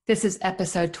This is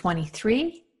episode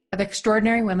 23 of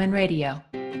Extraordinary Women Radio.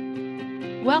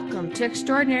 Welcome to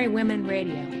Extraordinary Women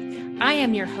Radio. I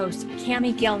am your host,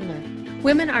 Cami Gellner.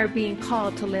 Women are being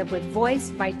called to live with voice,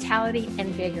 vitality,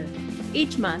 and vigor.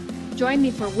 Each month, join me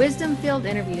for wisdom-filled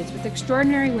interviews with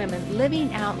extraordinary women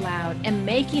living out loud and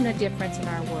making a difference in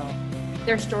our world.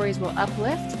 Their stories will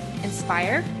uplift,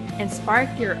 inspire, and spark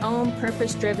your own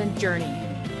purpose-driven journey.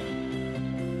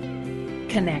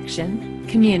 Connection,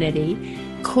 community,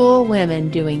 cool women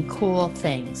doing cool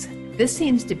things. This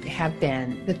seems to have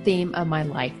been the theme of my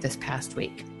life this past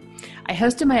week. I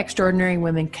hosted my Extraordinary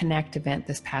Women Connect event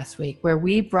this past week, where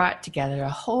we brought together a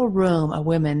whole room of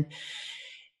women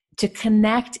to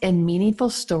connect in meaningful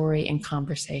story and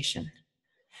conversation.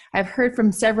 I've heard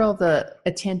from several of the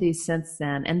attendees since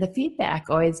then, and the feedback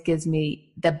always gives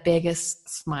me the biggest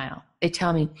smile. They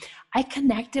tell me, I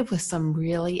connected with some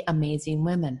really amazing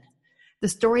women. The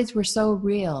stories were so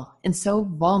real and so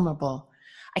vulnerable.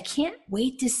 I can't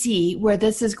wait to see where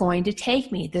this is going to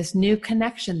take me, this new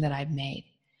connection that I've made.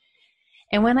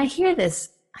 And when I hear this,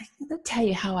 I'm going to tell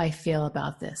you how I feel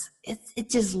about this.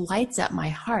 It just lights up my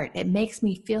heart. It makes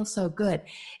me feel so good.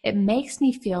 It makes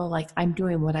me feel like I'm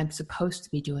doing what I'm supposed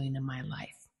to be doing in my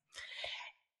life.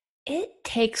 It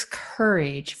takes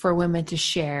courage for women to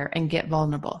share and get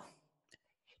vulnerable,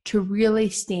 to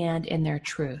really stand in their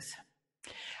truth.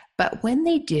 But when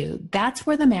they do, that's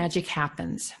where the magic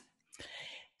happens.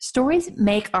 Stories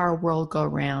make our world go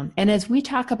round. And as we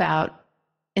talk about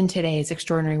in today's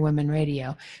Extraordinary Women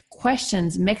Radio,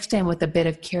 questions mixed in with a bit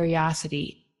of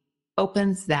curiosity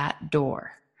opens that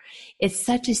door. It's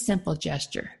such a simple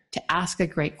gesture to ask a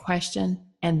great question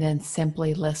and then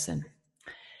simply listen.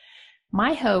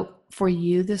 My hope for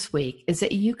you this week is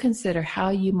that you consider how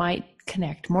you might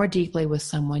connect more deeply with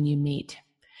someone you meet,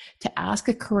 to ask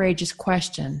a courageous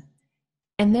question,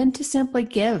 and then to simply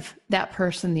give that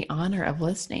person the honor of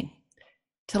listening,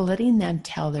 to letting them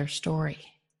tell their story.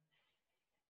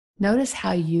 Notice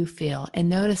how you feel and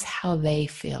notice how they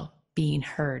feel being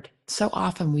heard. So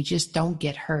often we just don't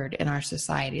get heard in our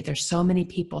society. There's so many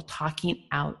people talking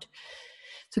out.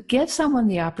 So give someone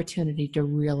the opportunity to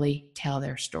really tell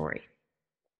their story.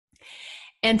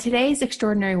 And today's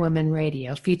Extraordinary Women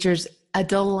Radio features a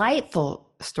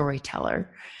delightful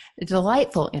storyteller, a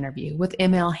delightful interview with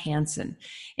Hanson.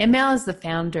 is the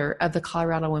founder of the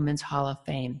Colorado Women's Hall of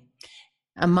Fame,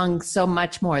 among so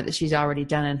much more that she's already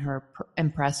done in her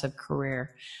impressive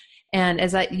career. And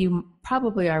as you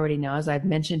probably already know, as I've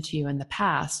mentioned to you in the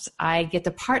past, I get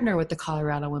to partner with the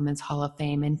Colorado Women's Hall of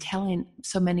Fame in telling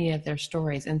so many of their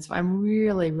stories. And so I'm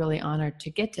really, really honored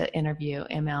to get to interview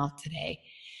ML today.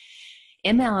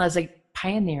 ML is a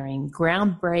pioneering,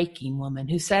 groundbreaking woman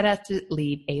who set out to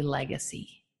leave a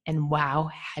legacy. And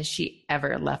wow, has she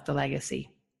ever left a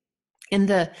legacy. In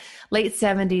the late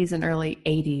 70s and early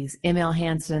 80s,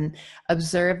 Hanson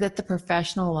observed that the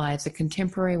professional lives of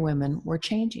contemporary women were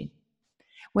changing.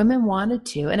 Women wanted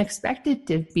to and expected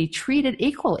to be treated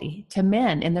equally to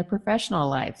men in their professional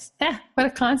lives. What a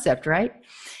concept, right?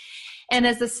 And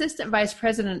as assistant vice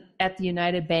president at the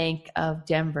United Bank of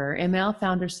Denver, ML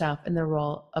found herself in the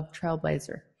role of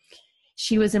trailblazer.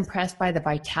 She was impressed by the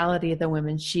vitality of the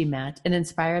women she met and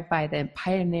inspired by the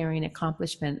pioneering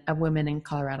accomplishment of women in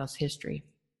Colorado's history.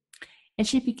 And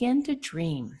she began to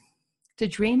dream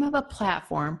of a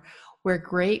platform where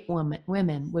great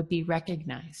women would be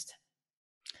recognized.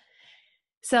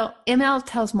 So ML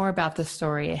tells more about the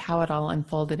story, how it all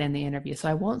unfolded in the interview, so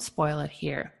I won't spoil it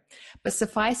here. But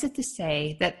suffice it to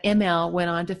say that ML went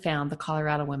on to found the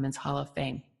Colorado Women's Hall of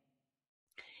Fame.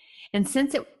 And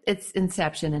since its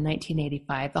inception in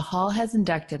 1985, the Hall has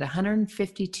inducted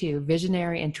 152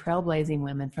 visionary and trailblazing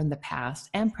women from the past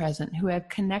and present who have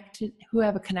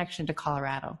a connection to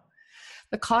Colorado.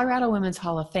 The Colorado Women's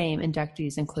Hall of Fame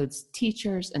inductees includes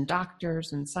teachers and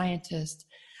doctors and scientists,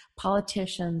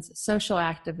 politicians, social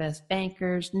activists,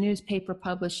 bankers, newspaper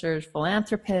publishers,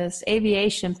 philanthropists,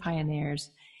 aviation pioneers,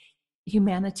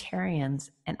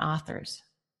 humanitarians, and authors.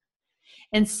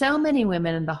 And so many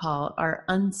women in the Hall are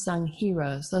unsung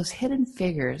heroes, those hidden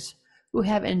figures who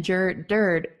have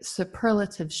endured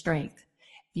superlative strength,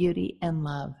 beauty, and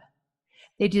love.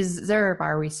 They deserve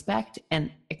our respect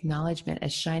and acknowledgement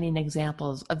as shining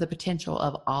examples of the potential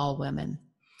of all women.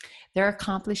 Their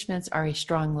accomplishments are a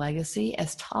strong legacy,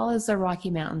 as tall as the Rocky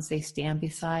Mountains they stand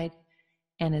beside,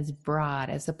 and as broad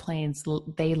as the plains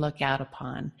they look out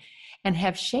upon, and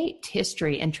have shaped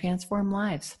history and transformed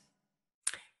lives.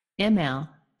 ML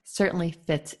certainly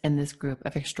fits in this group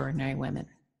of extraordinary women.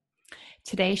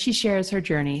 Today, she shares her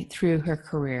journey through her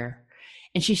career,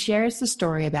 and she shares the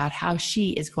story about how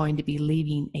she is going to be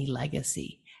leaving a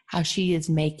legacy, how she is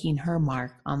making her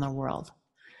mark on the world.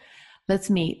 Let's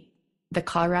meet the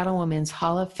Colorado Women's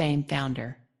Hall of Fame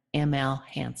founder, ML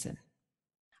Hanson.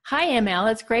 Hi,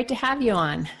 ML. It's great to have you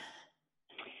on.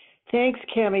 Thanks,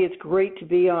 Cammie. It's great to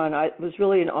be on. It was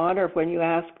really an honor when you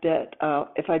asked that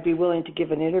if I'd be willing to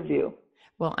give an interview.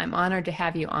 Well, I'm honored to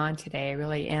have you on today. I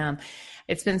really am.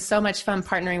 It's been so much fun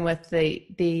partnering with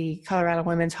the Colorado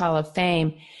Women's Hall of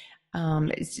Fame.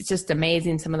 It's just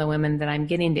amazing, some of the women that I'm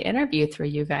getting to interview through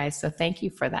you guys. So thank you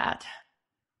for that.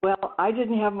 Well, I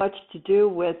didn't have much to do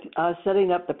with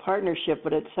setting up the partnership,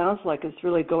 but it sounds like it's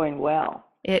really going well.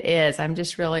 It is. I'm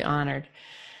just really honored.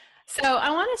 So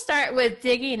I want to start with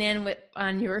digging in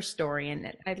on your story,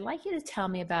 and I'd like you to tell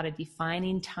me about a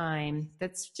defining time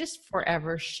that's just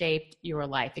forever shaped your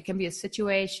life. It can be a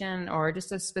situation or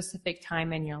just a specific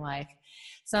time in your life,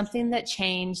 something that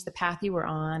changed the path you were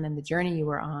on and the journey you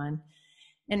were on.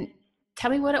 And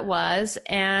tell me what it was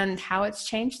and how it's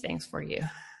changed things for you.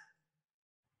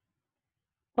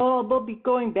 Well, we'll be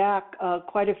going back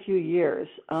quite a few years.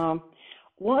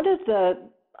 One of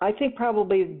I think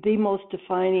probably the most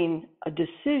defining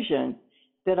decision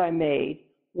that I made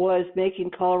was making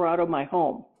Colorado my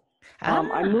home.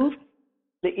 I moved to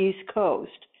the East Coast.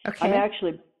 Okay. I'm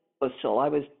actually coastal. I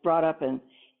was brought up in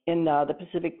the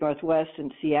Pacific Northwest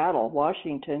in Seattle,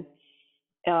 Washington,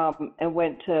 and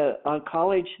went to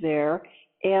college there.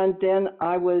 And then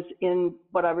I was in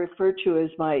what I refer to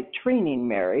as my training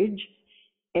marriage,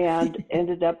 and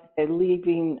ended up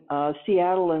leaving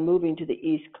Seattle and moving to the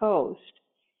East Coast.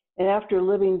 And after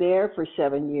living there for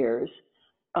 7 years,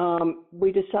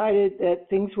 we decided that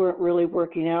things weren't really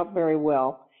working out very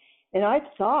well. And I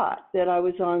thought that I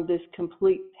was on this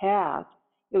complete path.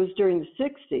 It was during the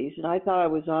 60s, and I thought I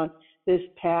was on this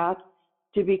path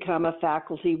to become a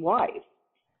faculty wife.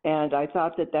 And I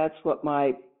thought that that's what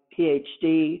my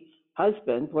PhD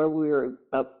husband, where we were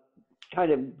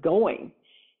kind of going.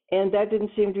 And that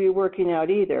didn't seem to be working out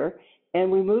either. And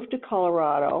we moved to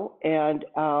Colorado, and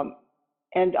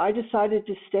I decided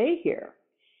to stay here.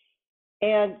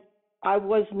 And I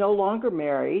was no longer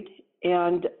married,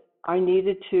 and I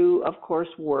needed to, of course,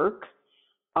 work.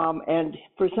 And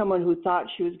for someone who thought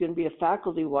she was going to be a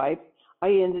faculty wife, I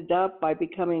ended up by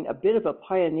becoming a bit of a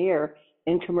pioneer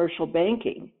in commercial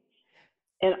banking.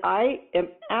 And I am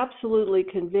absolutely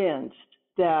convinced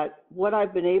that what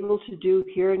I've been able to do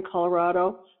here in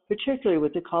Colorado, particularly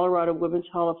with the Colorado Women's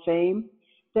Hall of Fame,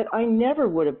 that I never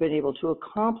would have been able to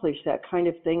accomplish that kind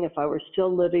of thing if I were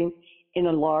still living in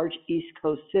a large East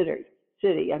Coast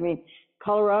city. I mean,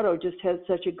 Colorado just has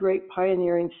such a great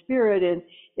pioneering spirit, and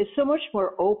it's so much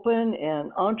more open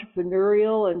and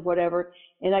entrepreneurial and whatever,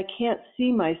 and I can't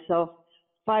see myself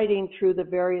fighting through the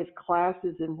various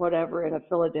classes and whatever in a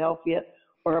Philadelphia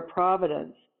or a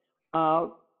Providence.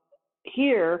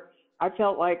 Here, I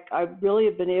felt like I really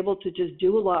have been able to just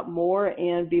do a lot more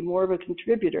and be more of a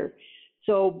contributor.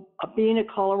 So being a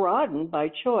Coloradan by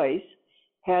choice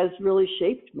has really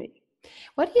shaped me.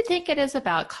 What do you think it is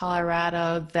about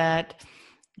Colorado that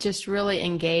just really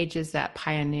engages that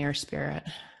pioneer spirit?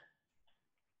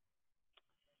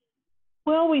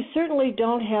 Well, we certainly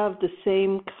don't have the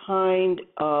same kind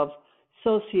of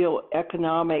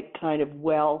socioeconomic kind of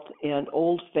wealth and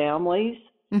old families.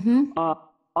 Mm-hmm.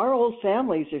 Our old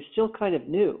families are still kind of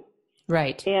new.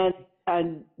 Right.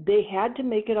 And they had to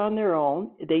make it on their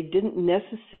own. They didn't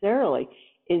necessarily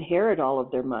inherit all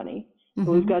of their money. Mm-hmm.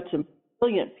 We've got some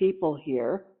brilliant people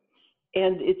here,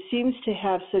 and it seems to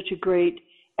have such a great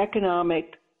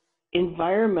economic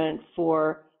environment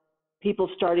for people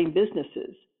starting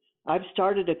businesses. I've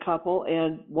started a couple,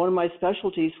 and one of my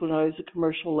specialties when I was a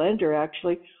commercial lender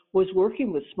actually was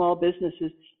working with small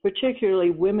businesses,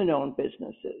 particularly women-owned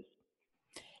businesses.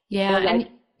 Yeah, and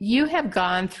you have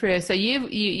gone through, so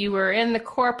you were in the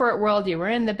corporate world, you were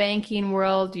in the banking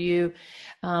world, you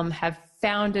have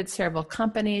founded several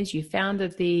companies, you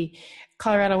founded the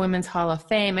Colorado Women's Hall of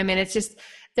Fame. I mean, it's just,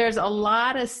 there's a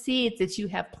lot of seeds that you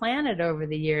have planted over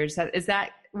the years.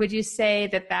 Would you say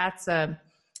that that's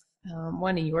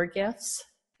one of your gifts,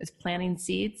 is planting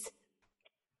seeds?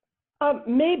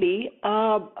 Maybe.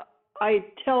 I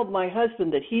tell my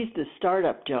husband that he's the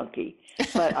startup junkie,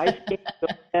 but I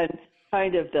and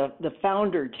kind of the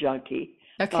founder junkie.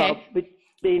 Okay.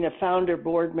 Being a founder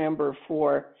board member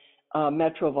for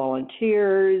Metro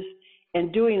Volunteers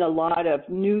and doing a lot of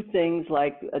new things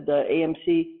like the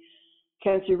AMC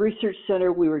Cancer Research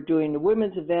Center. We were doing the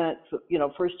women's event,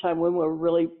 first time women were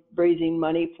really raising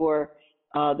money for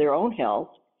their own health,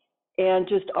 and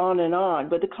just on and on.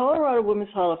 But the Colorado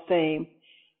Women's Hall of Fame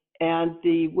and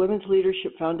the Women's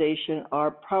Leadership Foundation are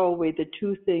probably the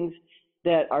two things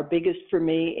that are biggest for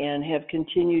me and have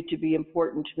continued to be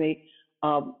important to me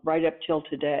right up till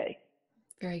today.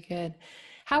 Very good.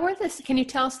 How were this? Can you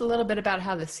tell us a little bit about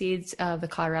how the seeds of the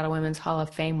Colorado Women's Hall of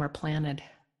Fame were planted?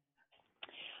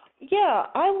 Yeah,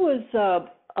 I was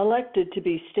elected to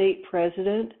be state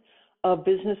president of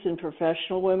Business and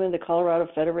Professional Women, the Colorado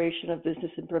Federation of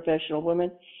Business and Professional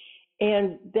Women.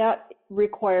 And that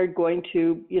required going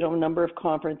to, a number of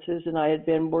conferences, and I had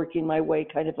been working my way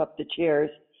kind of up the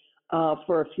chairs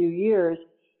for a few years.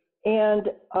 And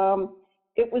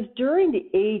it was during the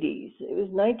 80s, it was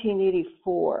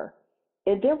 1984,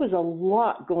 and there was a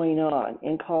lot going on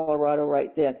in Colorado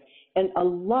right then, and a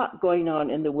lot going on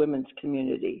in the women's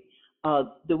community.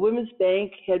 The Women's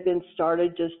Bank had been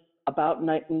started just about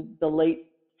in the late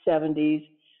 70s.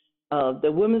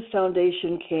 The Women's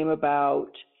Foundation came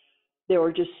about. There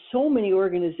were just so many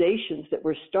organizations that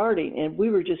were starting, and we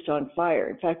were just on fire.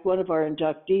 In fact, one of our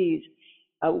inductees,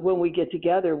 when we get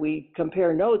together, we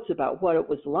compare notes about what it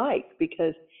was like,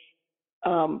 because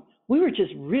we were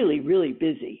just really, really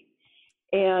busy.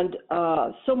 And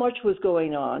so much was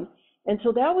going on. And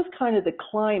so that was kind of the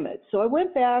climate. So I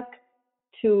went back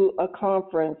to a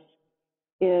conference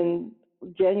in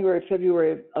January,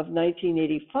 February of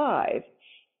 1985.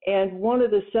 And one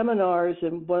of the seminars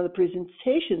and one of the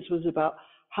presentations was about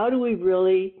how do we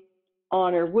really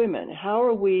honor women? How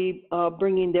are we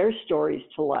bringing their stories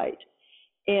to light?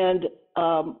 And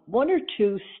one or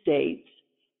two states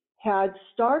had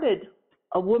started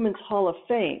a Women's Hall of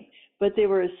Fame, but they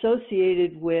were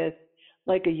associated with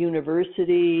like a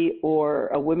university or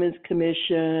a women's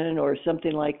commission or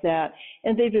something like that.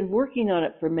 And they've been working on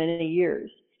it for many years.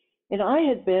 And I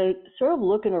had been sort of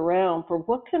looking around for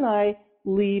what can I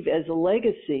leave as a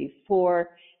legacy for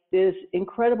this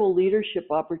incredible leadership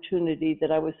opportunity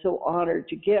that I was so honored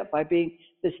to get by being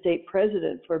the state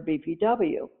president for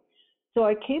BPW. So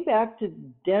I came back to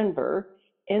Denver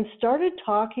and started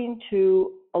talking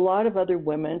to a lot of other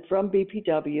women from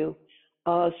BPW,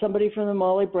 somebody from the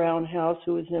Molly Brown House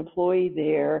who was an employee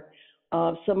there,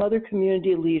 some other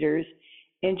community leaders,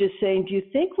 and just saying, do you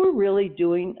think we're really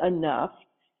doing enough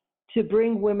to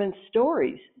bring women's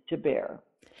stories to bear?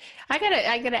 I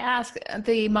gotta ask,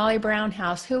 the Molly Brown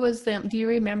House, who was the, do you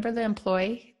remember the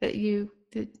employee that you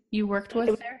worked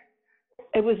with there?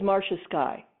 It was Marcia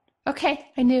Skye. Okay,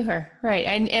 I knew her, right.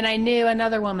 And I knew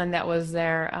another woman that was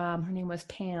there. Her name was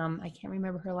Pam. I can't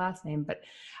remember her last name, but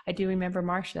I do remember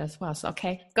Marcia as well. So,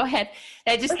 okay, go ahead.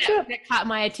 That caught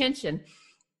my attention.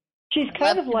 She's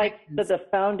kind of like the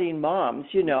founding moms,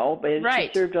 but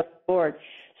right. She served on the board.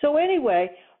 So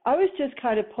anyway, I was just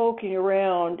kind of poking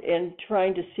around and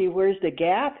trying to see where's the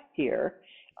gap here.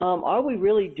 Are we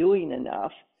really doing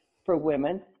enough for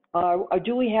women?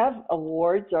 Do we have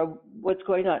awards? Or what's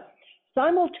going on?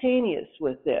 Simultaneous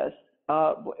with this,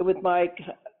 with my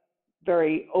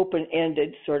very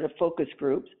open-ended sort of focus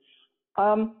groups,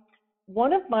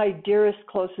 one of my dearest,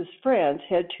 closest friends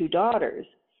had two daughters,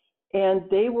 and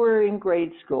they were in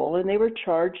grade school, and they were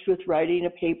charged with writing a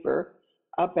paper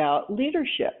about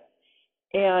leadership.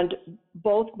 And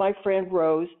both my friend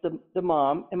Rose, the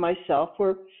mom, and myself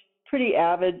were pretty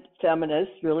avid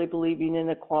feminists, really believing in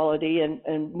equality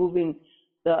and moving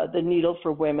the needle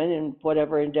for women in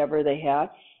whatever endeavor they had.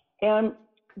 And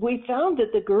we found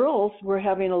that the girls were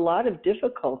having a lot of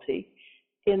difficulty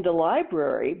in the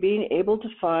library being able to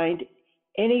find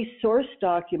any source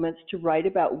documents to write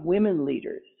about women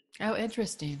leaders. Oh,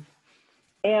 interesting.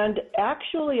 And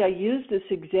actually, I used this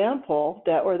example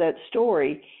that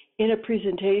story in a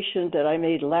presentation that I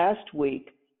made last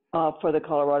week for the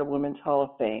Colorado Women's Hall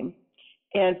of Fame.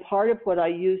 And part of what I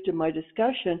used in my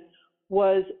discussion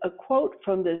was a quote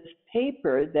from this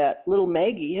paper that little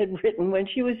Maggie had written when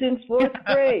she was in fourth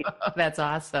grade. That's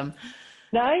awesome.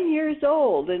 9 years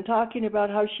old, and talking about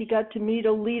how she got to meet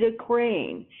Alita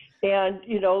Crane and,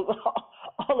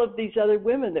 all of these other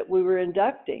women that we were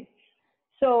inducting.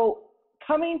 So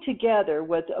coming together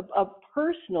with a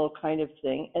personal kind of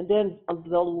thing, and then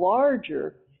the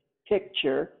larger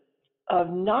picture of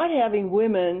not having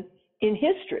women in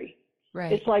history.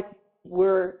 Right. It's like we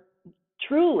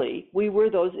were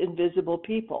those invisible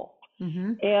people.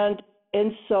 Mm-hmm.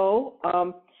 And so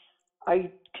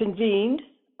I convened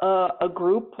a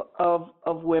group of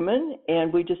women,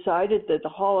 and we decided that the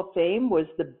Hall of Fame was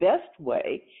the best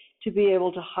way to be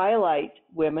able to highlight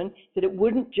women, that it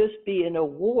wouldn't just be an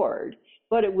award,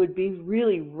 but it would be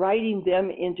really writing them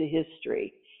into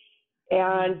history.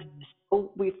 And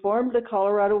so we formed the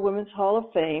Colorado Women's Hall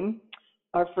of Fame,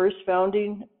 our first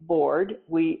founding board.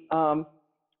 We were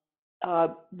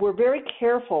very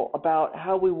careful about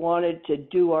how we wanted to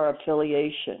do our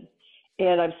affiliation.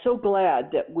 And I'm so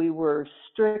glad that we were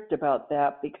strict about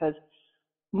that because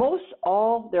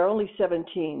there are only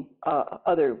 17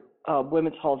 other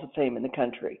women's halls of fame in the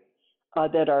country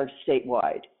that are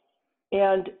statewide.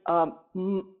 And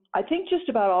I think just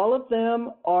about all of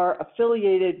them are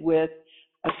affiliated with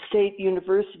a state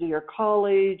university or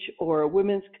college or a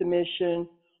women's commission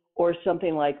or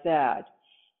something like that.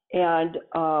 And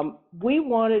we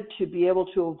wanted to be able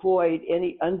to avoid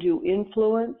any undue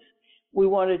influence. We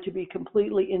wanted to be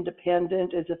completely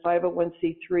independent as a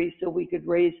 501c3 so we could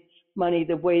raise money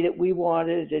the way that we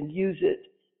wanted and use it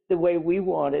the way we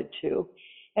wanted to.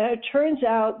 And it turns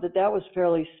out that that was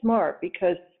fairly smart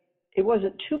because it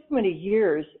wasn't too many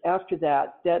years after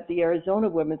that the Arizona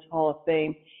Women's Hall of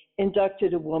Fame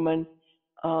inducted a woman,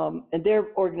 and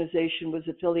their organization was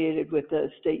affiliated with the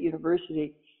state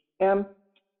university. And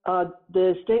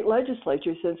the state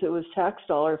legislature, since it was tax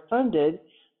dollar funded,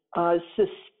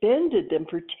 suspended them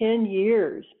for 10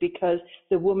 years because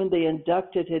the woman they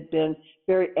inducted had been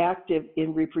very active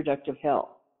in reproductive health.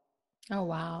 Oh,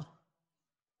 wow.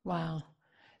 Wow.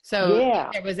 So yeah.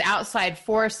 There was outside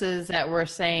forces that were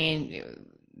saying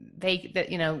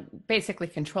basically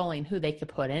controlling who they could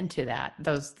put into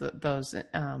those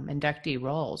inductee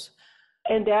roles.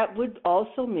 And that would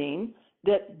also mean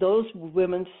that those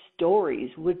women's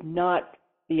stories would not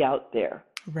be out there.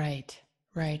 Right.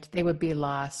 They would be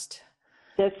lost.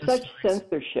 That's such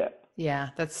censorship. Yeah,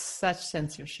 that's such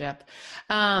censorship.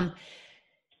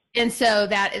 And so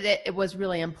that it was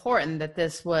really important that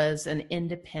this was an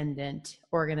independent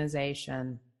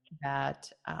organization that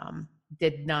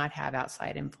did not have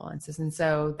outside influences. And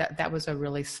so that was a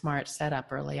really smart setup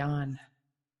early on.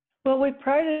 Well, we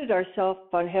prided ourselves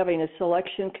on having a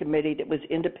selection committee that was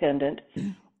independent.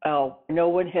 No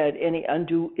one had any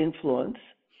undue influence.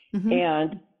 Mm-hmm.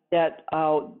 And that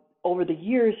over the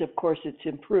years, of course, it's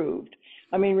improved.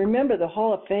 I mean, remember, the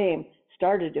Hall of Fame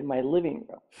started in my living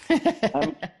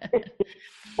room.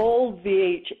 Old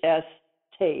VHS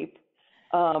tape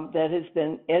that has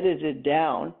been edited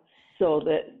down so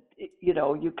that,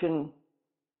 you can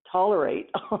tolerate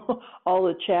all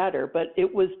the chatter. But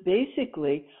it was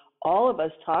basically all of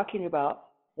us talking about,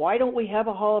 why don't we have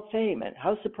a Hall of Fame? And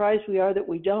how surprised we are that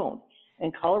we don't.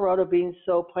 And Colorado being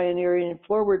so pioneering and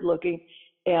forward-looking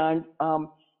and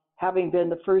having been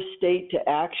the first state to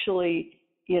actually,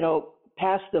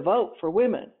 pass the vote for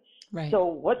women. Right. So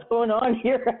what's going on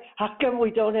here? How come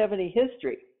we don't have any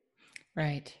history?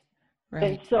 Right.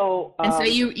 And so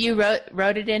you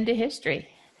wrote it into history.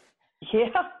 Yeah.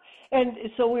 And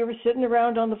so we were sitting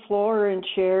around on the floor in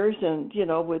chairs and,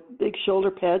 with big shoulder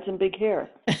pads and big hair.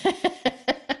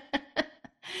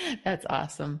 That's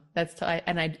awesome.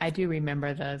 I do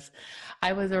remember those.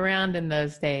 I was around in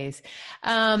those days.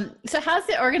 So how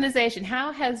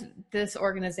has this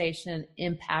organization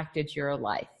impacted your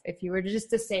life? If you were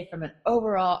just to say from an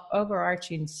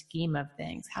overarching scheme of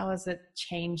things, how has it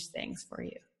changed things for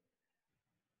you?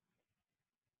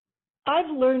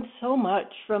 I've learned so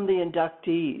much from the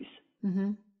inductees.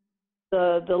 Mm-hmm.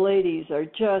 The ladies are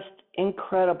just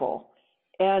incredible.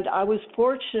 And I was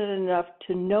fortunate enough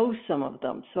to know some of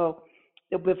them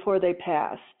before they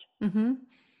passed. Mm-hmm.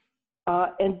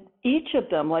 And each of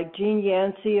them, like Jean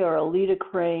Yancey or Alita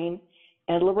Crane,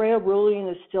 and Larea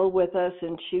Rulian is still with us,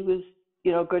 and she was,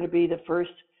 going to be the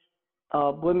first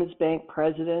Women's Bank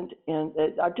president. And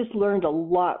I've just learned a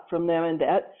lot from them, and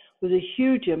that was a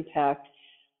huge impact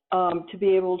to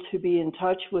be able to be in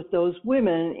touch with those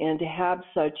women and to have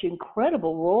such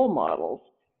incredible role models,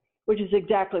 which is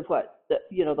exactly what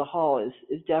the hall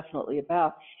is definitely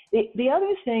about. The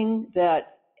other thing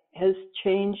that has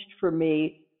changed for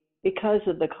me because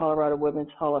of the Colorado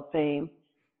Women's Hall of Fame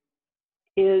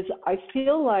is I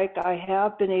feel like I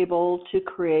have been able to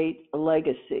create a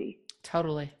legacy.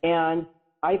 Totally. And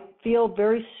I feel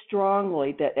very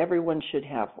strongly that everyone should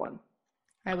have one.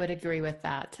 I would agree with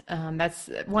that. That's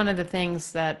one of the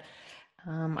things that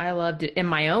I loved in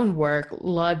my own work,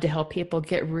 love to help people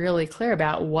get really clear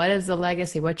about what is the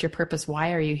legacy, what's your purpose,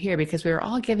 why are you here? Because we were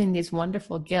all given these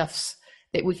wonderful gifts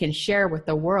that we can share with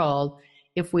the world.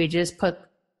 If we just put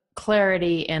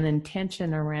clarity and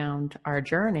intention around our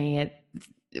journey,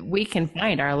 we can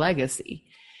find our legacy.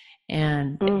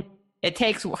 And it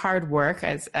takes hard work,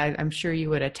 as I'm sure you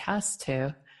would attest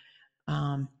to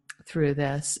through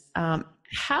this.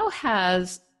 How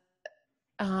has,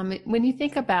 when you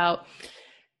think about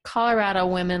Colorado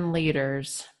women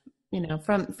leaders,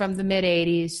 from the mid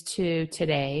 80s to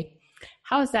today,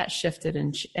 how has that shifted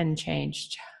and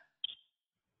changed?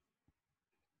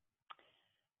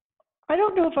 I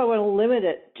don't know if I want to limit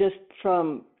it just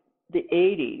from the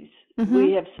 80s. Mm-hmm.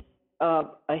 We have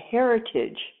a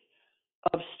heritage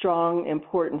of strong,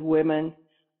 important women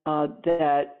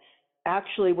that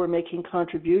actually were making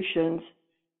contributions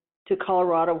to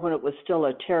Colorado when it was still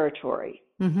a territory.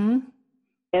 Mm-hmm.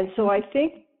 And so I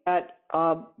think that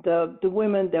the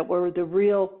women that were the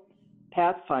real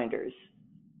pathfinders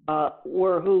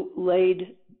were who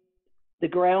laid the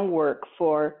groundwork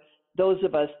for those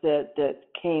of us that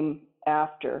came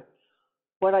after.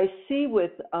 What I see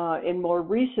with in more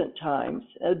recent times,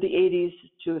 the 80s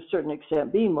to a certain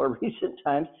extent being more recent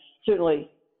times, certainly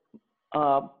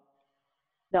not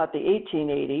the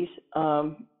 1880s,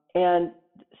 and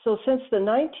so since the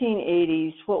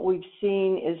 1980s, what we've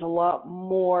seen is a lot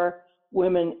more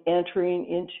women entering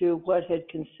into what had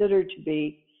considered to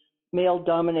be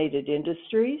male-dominated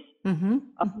industries. Mm-hmm.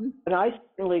 Mm-hmm. And I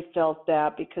certainly felt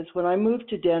that because when I moved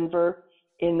to Denver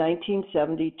in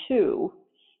 1972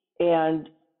 and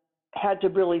had to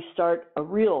really start a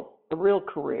real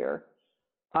career,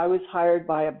 I was hired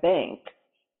by a bank,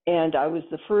 and I was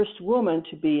the first woman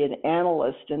to be an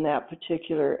analyst in that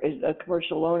particular, a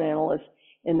commercial loan analyst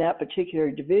in that particular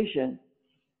division.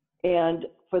 And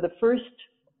for the first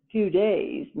few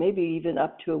days, maybe even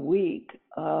up to a week,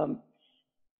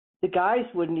 the guys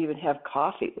wouldn't even have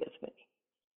coffee with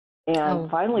me. And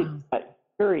finally got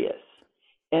curious.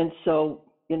 And so,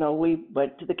 we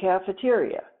went to the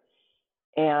cafeteria.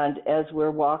 And as we're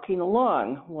walking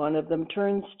along, one of them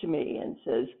turns to me and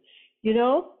says,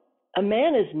 a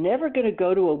man is never going to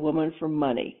go to a woman for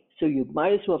money, so you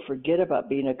might as well forget about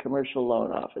being a commercial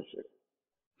loan officer.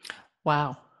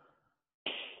 Wow.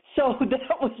 So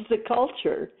that was the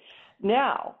culture.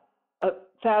 Now,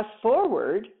 fast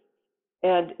forward,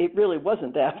 and it really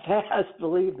wasn't that fast,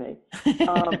 believe me.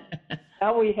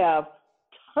 Now we have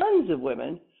tons of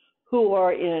women who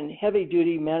are in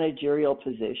heavy-duty managerial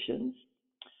positions.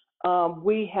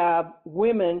 We have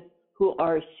women who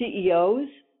are CEOs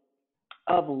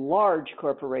of large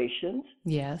corporations.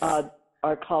 Yes.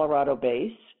 Are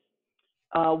Colorado-based.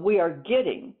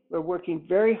 We're working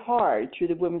very hard through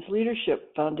the Women's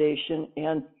Leadership Foundation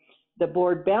and the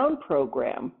Board Bound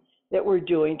program that we're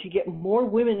doing to get more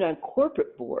women on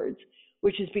corporate boards,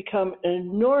 which has become an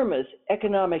enormous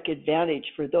economic advantage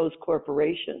for those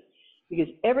corporations. Because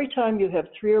every time you have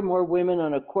 3 or more women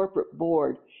on a corporate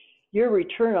board, your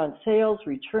return on sales,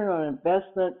 return on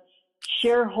investment,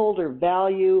 shareholder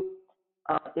value,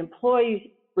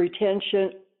 employee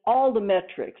retention, all the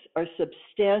metrics are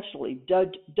substantially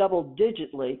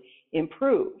double-digitally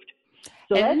improved.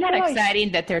 So and isn't that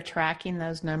exciting that they're tracking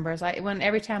those numbers?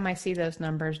 Every time I see those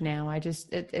numbers now,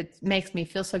 it makes me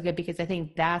feel so good because I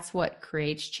think that's what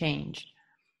creates change.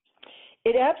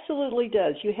 It absolutely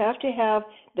does. You have to have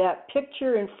that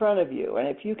picture in front of you. And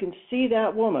if you can see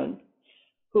that woman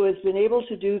who has been able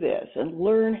to do this and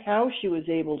learn how she was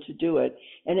able to do it,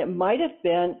 and it might have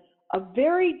been a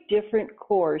very different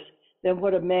course than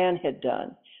what a man had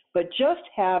done, but just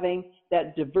having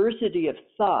that diversity of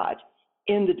thought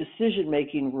in the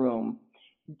decision-making room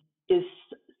is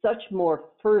such more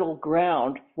fertile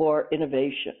ground for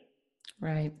innovation.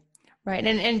 Right. Right.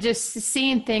 And just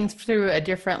seeing things through a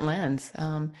different lens.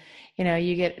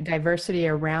 You get diversity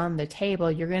around the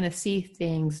table, you're going to see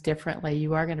things differently.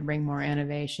 You are going to bring more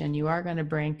innovation. You are going to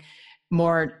bring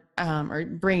more or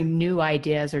bring new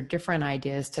ideas or different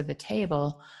ideas to the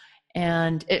table.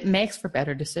 And it makes for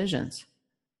better decisions.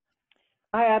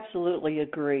 I absolutely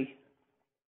agree.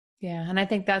 Yeah. And I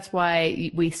think that's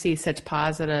why we see such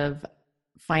positive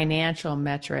financial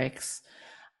metrics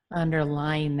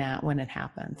underlying that when it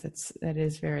happens. It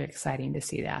is very exciting to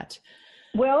see that.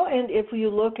 Well, and if you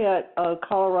look at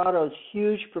Colorado's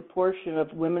huge proportion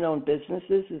of women-owned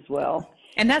businesses as well.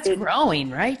 And that's growing,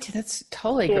 right? That's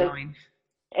totally growing.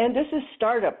 And this is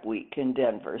startup week in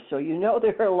Denver. So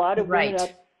there are a lot of women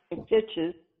out in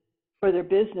pitches for their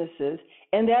businesses.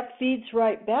 And that feeds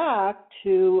right back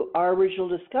to our original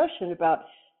discussion about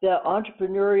the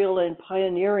entrepreneurial and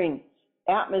pioneering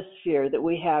atmosphere that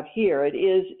we have here. It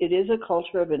is a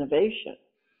culture of innovation.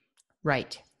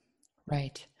 Right.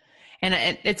 And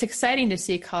it's exciting to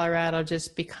see Colorado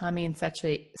just becoming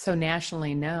so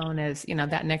nationally known as,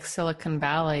 that next Silicon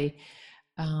Valley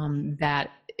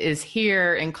that is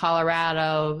here in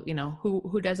Colorado.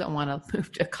 Who doesn't want to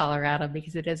move to Colorado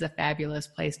because it is a fabulous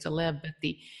place to live, but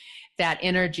that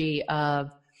energy of,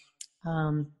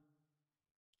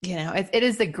 it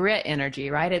is the grit energy,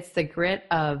 right? It's the grit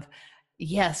of,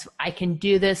 yes, I can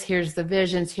do this. Here's the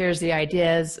visions. Here's the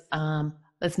ideas.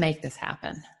 Let's make this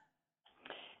happen.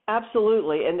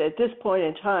 Absolutely. And at this point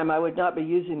in time, I would not be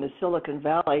using the Silicon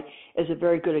Valley as a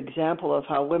very good example of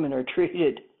how women are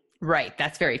treated. Right.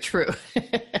 That's very true.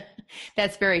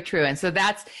 That's very true. And so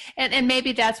and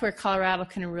maybe that's where Colorado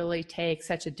can really take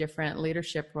such a different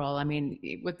leadership role. I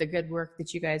mean, with the good work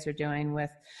that you guys are doing with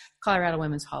Colorado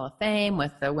Women's Hall of Fame,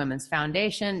 with the Women's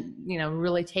Foundation,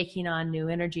 really taking on new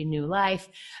energy, new life.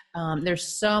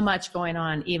 There's so much going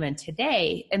on even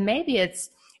today. And maybe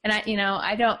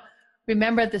I don't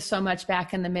remember this so much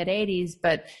back in the mid 80s,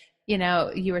 but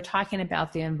you were talking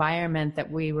about the environment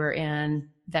that we were in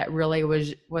that really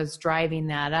was driving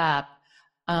that up.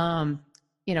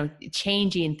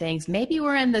 Changing things. Maybe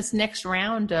we're in this next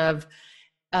round of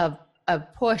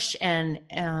push and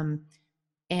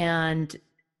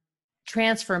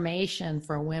transformation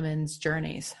for women's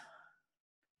journeys.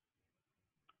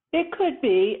 It could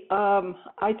be.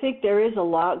 I think there is a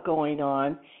lot going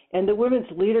on, and the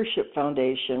Women's Leadership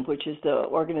Foundation, which is the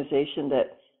organization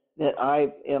that I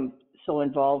am so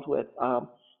involved with.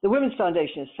 The Women's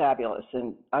Foundation is fabulous,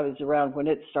 and I was around when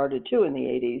it started too in the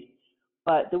 80s.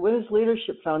 But the Women's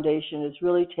Leadership Foundation is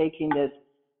really taking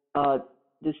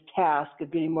this task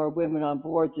of getting more women on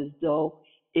boards as though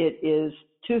it is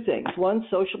two things: one,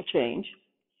 social change,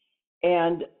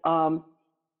 and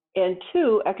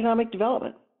two, economic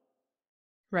development.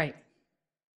 Right.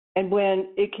 And when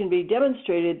it can be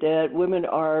demonstrated that women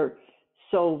are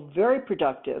so very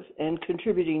productive and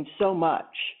contributing so much,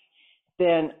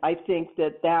 then I think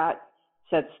that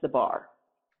sets the bar.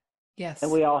 Yes.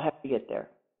 And we all have to get there.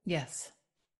 Yes.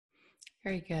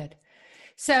 Very good.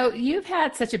 So you've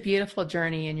had such a beautiful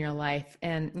journey in your life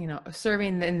and,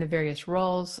 serving in the various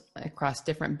roles across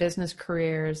different business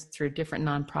careers, through different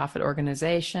nonprofit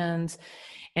organizations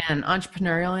and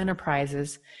entrepreneurial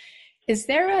enterprises. Is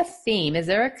there a theme? Is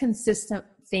there a consistent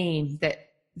theme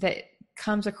that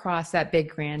comes across that big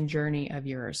grand journey of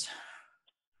yours?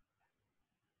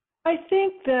 I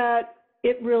think that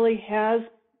it really has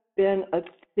been a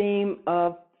theme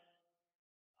of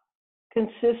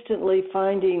consistently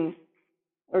finding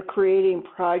or creating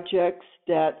projects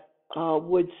that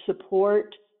would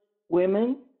support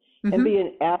women and be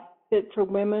an advocate for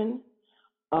women.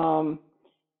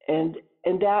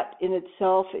 And that in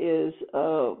itself is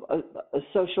a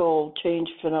social change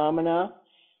phenomena.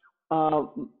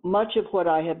 Much of what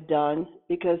I have done,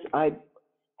 because I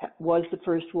was the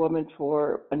first woman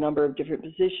for a number of different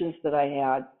positions that I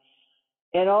had,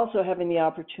 and also having the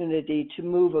opportunity to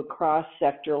move across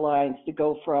sector lines to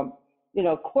go from,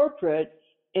 corporate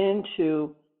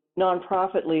into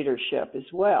nonprofit leadership as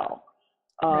well.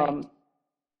 Right.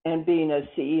 And being a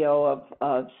CEO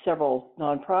of several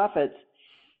nonprofits,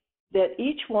 that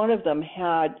each one of them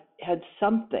had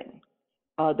something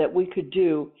that we could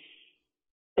do,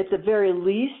 at the very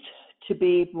least, to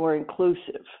be more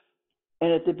inclusive,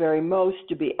 and at the very most,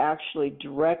 to be actually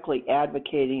directly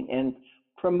advocating and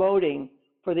promoting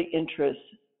for the interests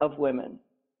of women.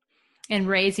 And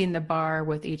raising the bar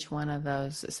with each one of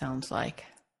those, it sounds like.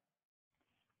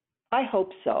 I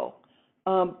hope so.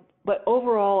 But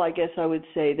overall, I guess I would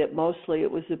say that mostly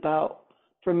it was about,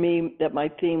 for me, that my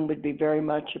theme would be very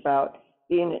much about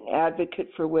being an advocate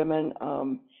for women,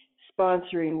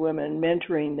 sponsoring women,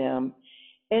 mentoring them,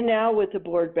 and now with the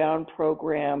Board Bound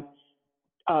program,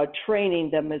 training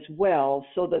them as well,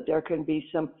 so that there can be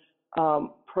some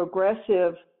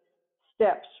progressive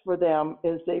steps for them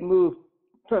as they move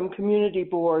from community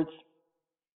boards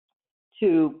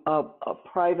to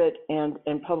private and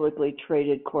publicly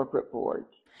traded corporate boards.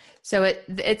 So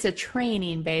it's a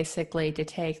training basically to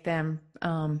take them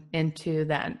into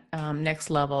that next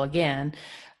level again,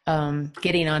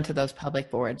 getting onto those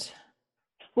public boards.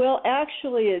 Well,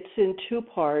 actually, it's in two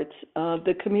parts.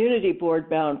 The Community Board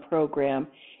Bound program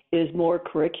is more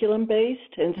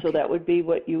curriculum-based, and so that would be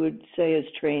what you would say is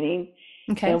training.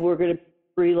 Okay. And we're going to be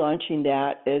relaunching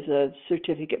that as a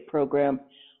certificate program,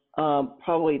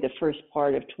 probably the first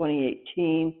part of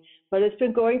 2018. But it's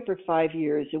been going for 5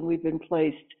 years, and we've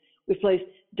placed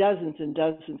dozens and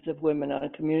dozens of women on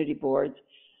community boards.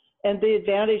 And the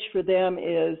advantage for them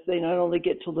is they not only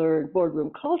get to learn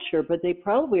boardroom culture, but they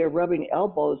probably are rubbing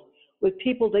elbows with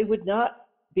people they would not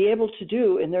be able to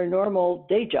do in their normal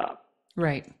day job.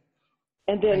 Right.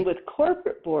 And then with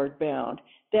Corporate Board Bound,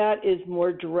 that is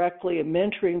more directly a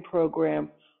mentoring program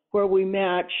where we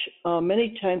match,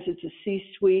 many times it's a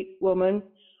C-suite woman,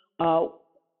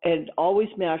 and always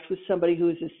matched with somebody who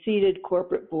is a seated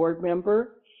corporate board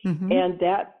member. Mm-hmm. And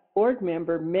that board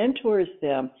member mentors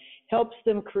them, helps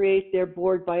them create their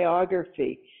board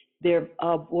biography, their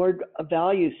board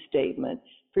value statement,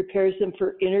 prepares them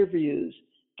for interviews,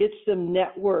 gets them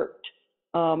networked,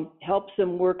 helps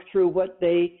them work through what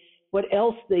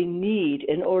else they need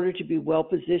in order to be well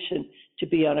positioned to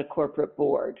be on a corporate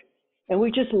board. And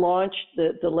we just launched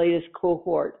the latest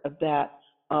cohort of that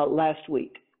last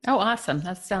week. Oh, awesome.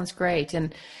 That sounds great.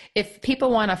 And if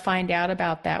people want to find out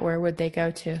about that, where would they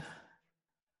go to?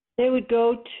 They would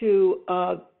go to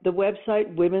the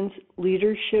website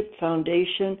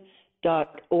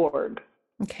womensleadershipfoundation.org.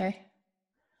 Okay.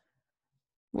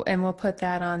 And we'll put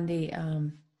that on the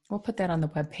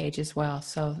webpage as well.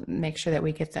 So make sure that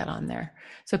we get that on there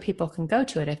so people can go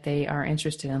to it if they are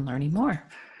interested in learning more.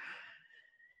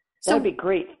 That'd So be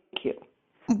great. Thank you.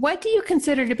 what do you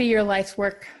consider to be your life's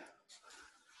work?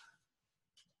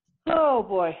 Oh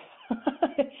boy.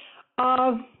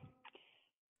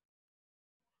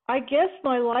 I guess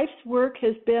my life's work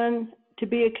has been to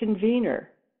be a convener.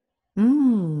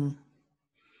 Mm.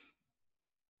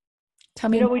 Tell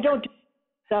me more. We don't do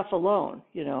stuff alone,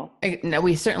 No,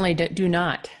 we certainly do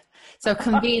not. So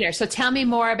convener. So tell me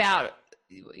more about,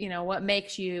 what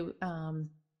makes you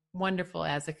wonderful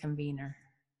as a convener.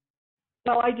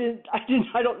 No, I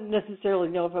don't necessarily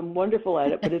know if I'm wonderful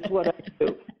at it, but it's what I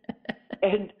do.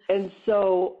 And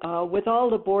so with all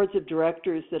the boards of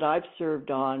directors that I've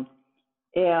served on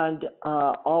and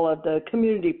all of the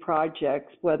community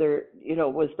projects, whether, it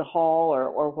was the hall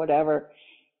or whatever,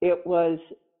 it was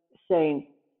saying,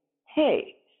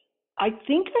 hey, I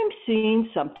think I'm seeing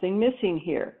something missing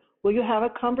here. Will you have a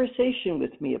conversation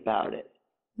with me about it?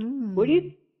 What do you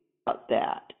think about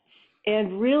that?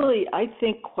 And really, I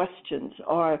think questions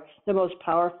are the most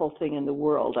powerful thing in the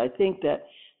world. I think that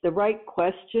the right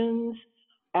questions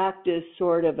act as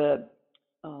sort of an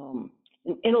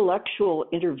intellectual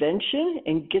intervention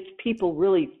and gets people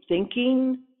really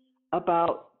thinking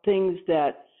about things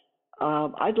that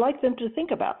I'd like them to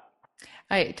think about.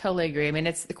 I totally agree. I mean,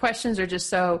 the questions are just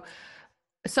so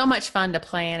much fun to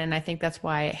plan, and I think that's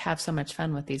why I have so much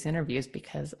fun with these interviews,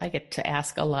 because I get to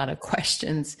ask a lot of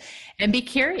questions and be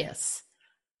curious.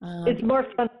 It's more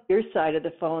fun on your side of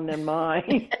the phone than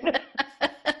mine.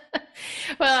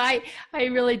 Well, I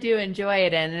really do enjoy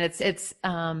it, and it's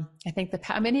I think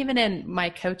even in my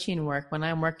coaching work, when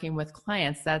I'm working with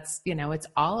clients, that's it's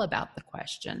all about the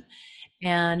question.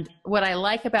 And what I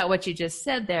like about what you just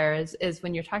said there is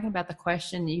when you're talking about the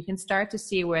question, you can start to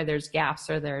see where there's gaps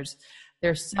or there's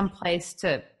some place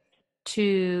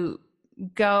to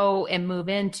go and move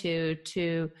into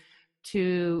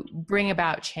to bring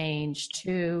about change,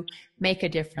 to make a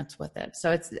difference with it.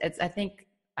 So it's I think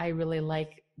I really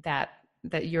like that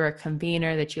you're a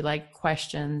convener, that you like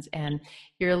questions, and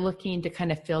you're looking to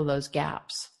kind of fill those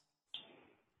gaps.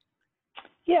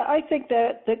 Yeah, I think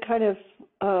that kind of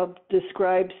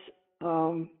describes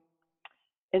and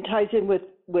ties in with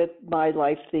my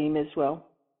life theme as well.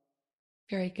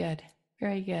 Very good.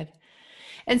 Very good.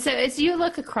 And so as you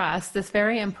look across this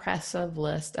very impressive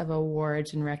list of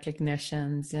awards and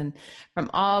recognitions and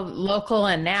from all local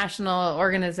and national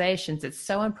organizations, it's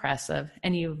so impressive.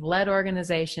 And you've led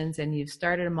organizations and you've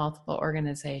started multiple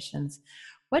organizations.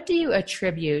 What do you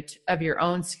attribute of your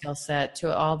own skill set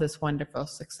to all this wonderful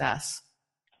success?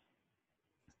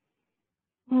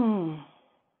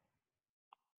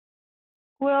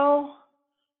 Well,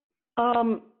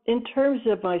 in terms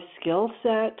of my skill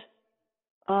set,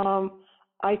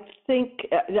 I think,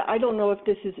 I don't know if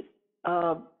this is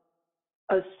a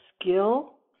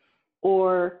skill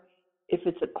or if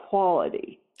it's a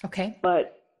quality. Okay.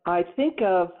 But I think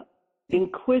of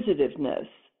inquisitiveness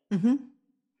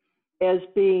as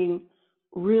being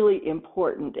really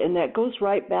important. And that goes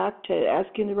right back to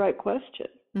asking the right question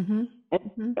and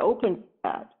open to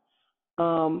that.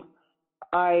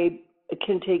 I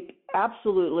can take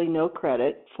absolutely no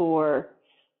credit for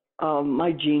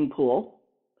my gene pool.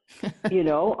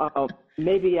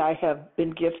 Maybe I have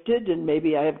been gifted and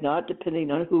maybe I have not, depending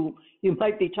on who you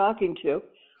might be talking to.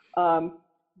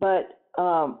 But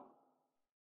I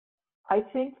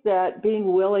think that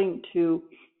being willing to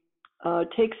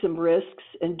take some risks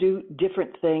and do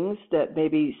different things that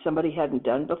maybe somebody hadn't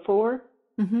done before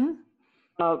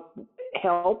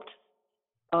helped.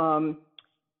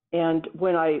 And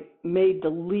when I made the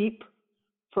leap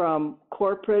from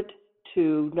corporate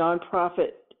to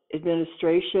nonprofit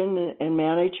administration and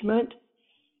management,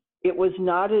 it was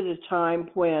not at a time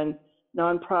when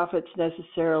nonprofits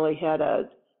necessarily had a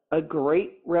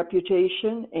great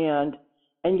reputation, and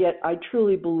yet I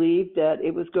truly believed that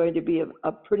it was going to be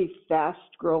a pretty fast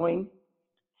growing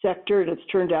sector, and it's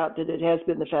turned out that it has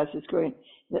been the fastest growing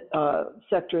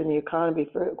sector in the economy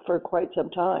for quite some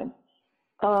time.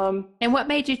 And what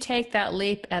made you take that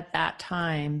leap at that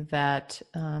time that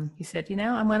you said,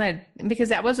 I'm going to, because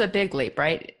that was a big leap,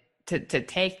 right? To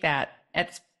take that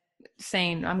at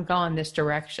saying, I'm going this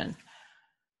direction.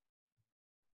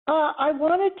 I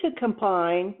wanted to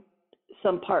combine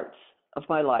some parts of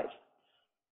my life.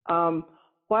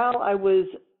 While I was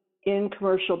in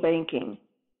commercial banking,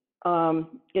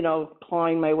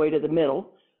 clawing my way to the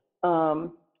middle.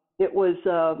 It was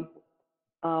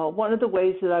one of the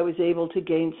ways that I was able to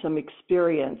gain some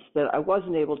experience that I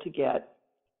wasn't able to get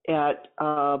at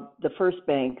the first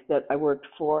bank that I worked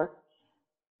for.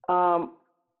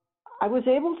 I was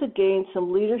able to gain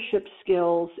some leadership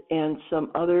skills and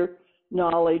some other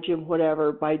knowledge and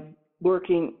whatever by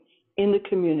working in the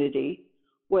community,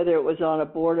 whether it was on a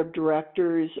board of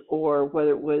directors or whether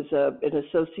it was an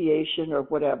association or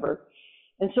whatever.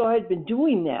 And so I had been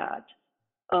doing that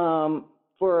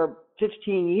for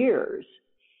 15 years.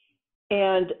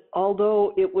 And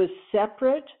although it was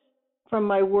separate from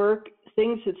my work,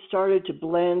 things had started to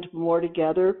blend more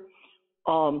together.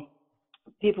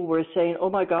 People were saying, oh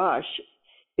my gosh,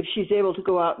 if she's able to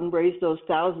go out and raise those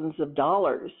thousands of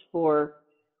dollars for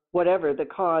whatever the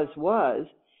cause was,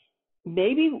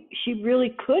 maybe she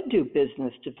really could do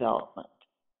business development.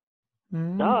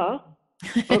 Duh.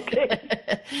 Okay.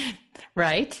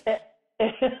 Right.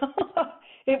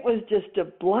 It was just a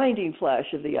blinding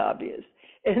flash of the obvious.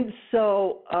 And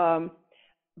so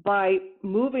by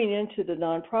moving into the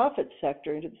nonprofit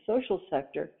sector, into the social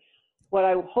sector, what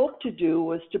I hoped to do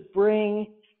was to bring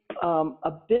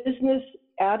a business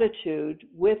attitude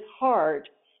with heart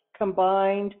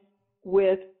combined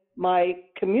with my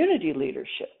community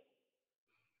leadership,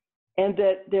 and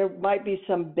that there might be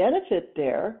some benefit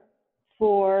there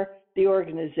for the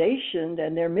organization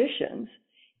and their missions,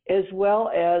 as well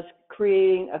as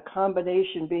creating a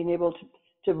combination, being able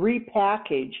to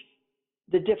repackage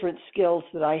the different skills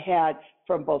that I had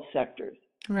from both sectors.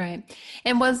 Right.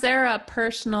 And was there a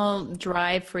personal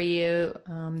drive for you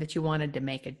that you wanted to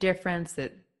make a difference,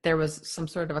 that there was some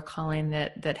sort of a calling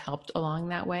that helped along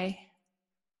that way?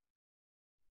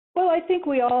 Well, I think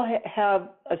we all have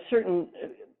a certain,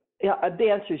 the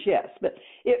answer is yes, but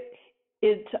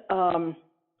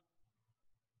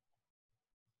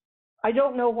I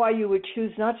don't know why you would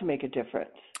choose not to make a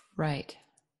difference. Right.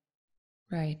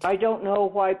 Right. I don't know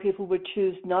why people would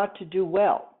choose not to do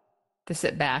well. To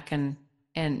sit back and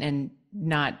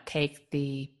not put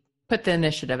the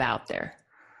initiative out there.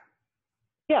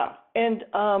 Yeah. And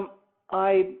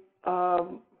I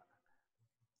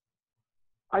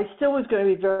still was going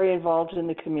to be very involved in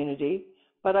the community,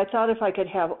 but I thought if I could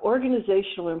have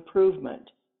organizational improvement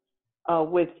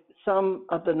with some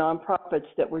of the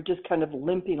nonprofits that were just kind of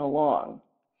limping along,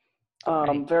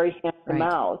 Right. very hand to Right.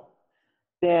 mouth,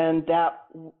 then that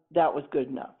was good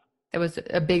enough. It was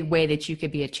a big way that you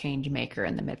could be a change maker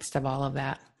in the midst of all of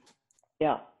that.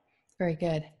 Yeah. Very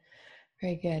good.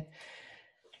 Very good.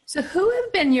 So who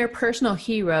have been your personal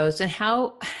heroes and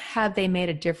how have they made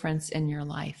a difference in your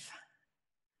life?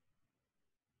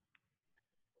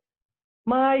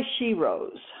 My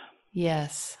sheroes.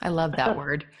 Yes, I love that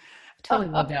word. I totally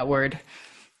love that word.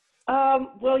 Well,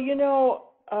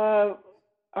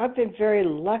 I've been very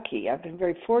lucky. I've been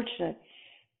very fortunate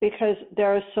because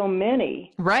there are so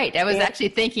many. Right. I was actually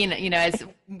thinking, as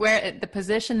where the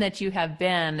position that you have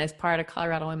been as part of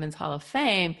Colorado Women's Hall of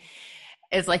Fame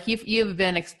is like you've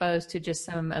been exposed to just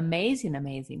some amazing,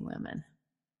 amazing women.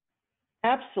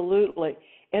 Absolutely.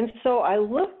 And so I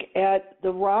look at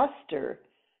the roster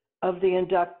of the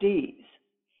inductees,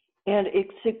 and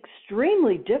it's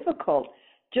extremely difficult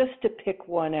just to pick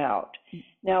one out.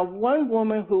 Now, one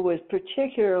woman who was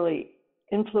particularly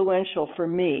influential for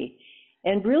me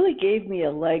and really gave me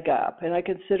a leg up, and I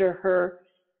consider her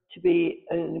to be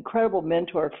an incredible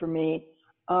mentor for me,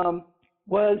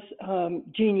 was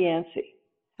Jean Yancey.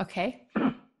 Okay.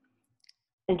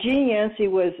 And Jean Yancey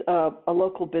was a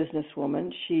local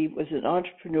businesswoman. She was an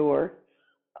entrepreneur.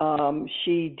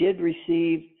 She did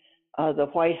receive the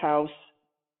White House,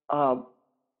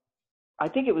 I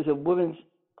think it was a Women's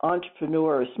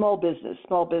Entrepreneur, Small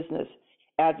Business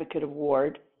Advocate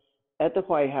Award at the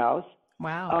White House.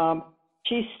 Wow.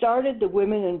 She started the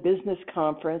Women in Business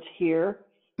Conference here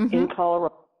in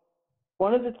Colorado.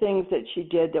 One of the things that she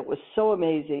did that was so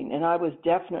amazing, and I was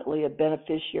definitely a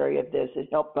beneficiary of this, it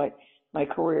helped my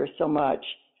career so much,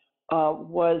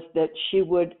 was that she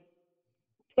would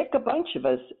pick a bunch of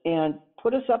us and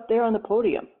put us up there on the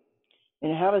podium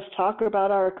and have us talk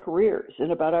about our careers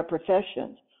and about our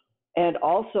professions, and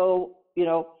also,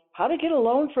 how to get a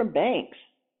loan from banks.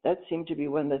 That seemed to be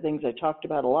one of the things I talked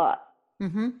about a lot.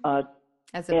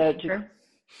 As a banker?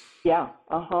 Yeah.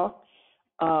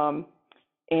 And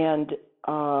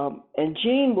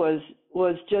Jean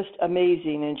was just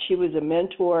amazing, and she was a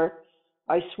mentor,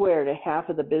 I swear, to half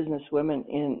of the business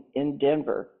women in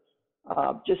Denver.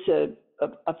 Just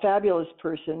a fabulous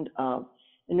person,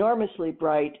 enormously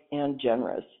bright and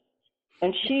generous.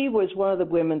 And she was one of the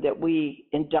women that we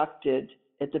inducted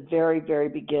at the very, very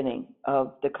beginning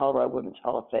of the Colorado Women's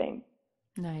Hall of Fame.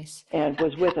 Nice. And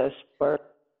was with us for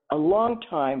a long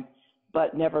time,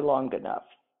 but never long enough.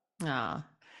 Ah.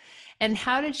 And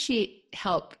how did she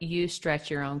help you stretch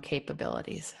your own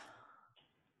capabilities?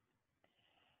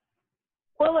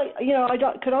 Well, I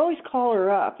could always call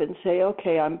her up and say,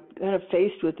 okay, I'm kind of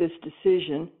faced with this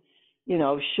decision.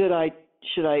 Should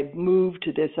I move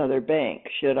to this other bank?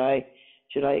 Should I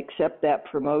accept that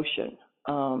promotion?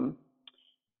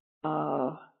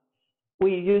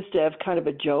 We used to have kind of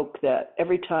a joke that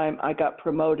every time I got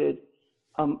promoted,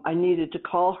 I needed to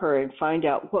call her and find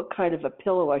out what kind of a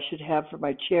pillow I should have for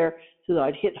my chair so that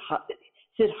I'd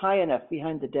sit high enough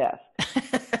behind the desk.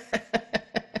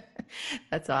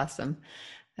 That's awesome.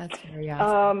 That's very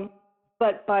awesome.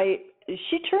 But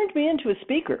she turned me into a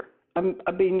speaker.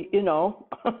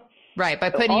 Right, by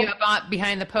putting you up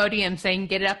behind the podium saying,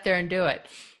 get up there and do it.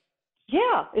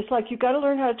 Yeah, it's like you got to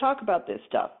learn how to talk about this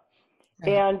stuff.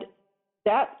 Right. And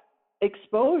that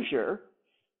exposure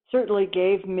certainly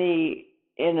gave me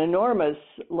an enormous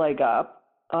leg up,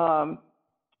 so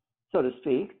to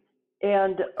speak,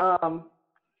 and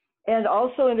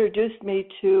also introduced me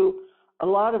to a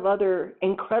lot of other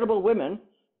incredible women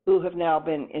who have now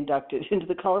been inducted into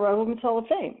the Colorado Women's Hall of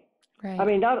Fame. Right. I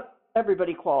mean, not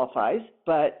everybody qualifies,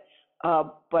 but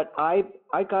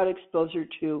I got exposure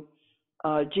to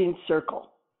Jean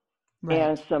Circle, right,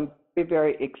 and some very,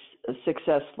 very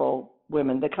successful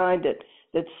women, the kind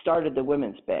that started the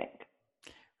Women's Bank.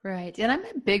 Right. And I'm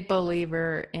a big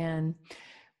believer in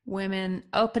women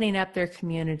opening up their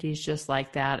communities just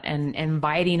like that and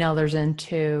inviting others in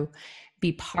to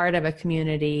be part of a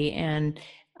community and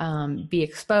be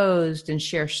exposed and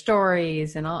share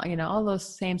stories and all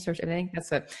those same sorts. I think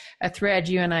that's a thread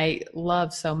you and I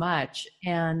love so much.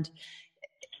 And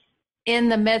in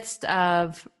the midst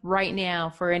of right now,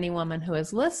 for any woman who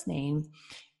is listening,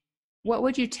 what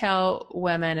would you tell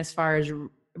women as far as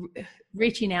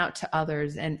reaching out to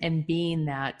others and being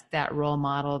that role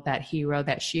model, that hero,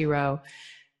 that shero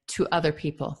to other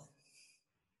people?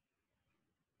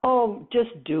 Oh,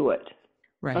 just do it.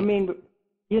 Right. I mean,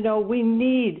 we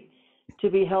need to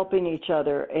be helping each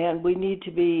other, and we need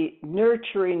to be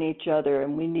nurturing each other,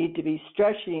 and we need to be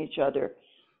stretching each other.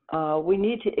 We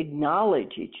need to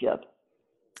acknowledge each other.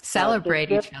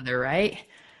 Celebrate each other, right?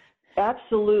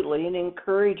 Absolutely, and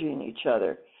encouraging each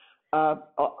other.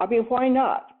 I mean, why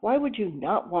not? Why would you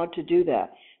not want to do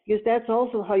that? Because that's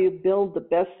also how you build the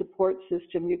best support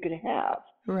system you can have.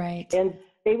 Right. And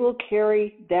they will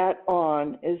carry that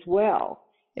on as well.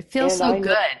 It feels so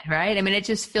good, right? I mean, it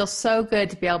just feels so good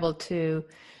to be able to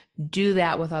do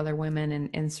that with other women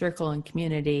in circle and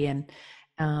community. And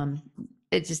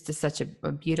it just is such a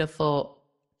beautiful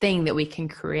thing that we can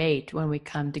create when we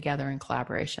come together in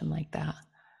collaboration like that.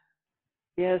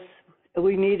 Yes,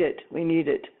 we need it. We need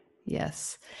it.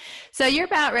 Yes. So you're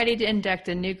about ready to induct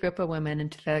a new group of women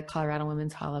into the Colorado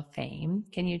Women's Hall of Fame.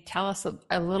 Can you tell us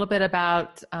a little bit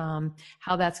about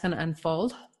how that's going to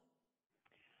unfold?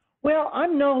 Well,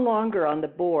 I'm no longer on the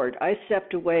board. I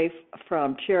stepped away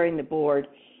from chairing the board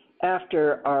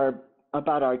after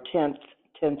about our 10th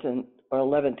or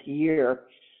 11th year,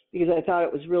 because I thought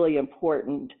it was really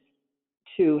important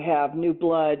to have new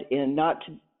blood and not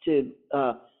to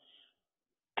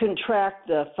contract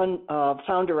the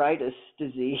founderitis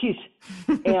disease.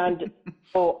 And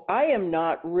so I am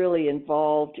not really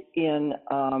involved in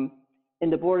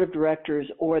the board of directors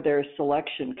or their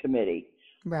selection committee.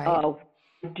 Right.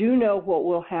 I do know what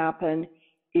will happen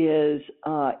is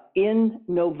in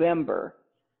November,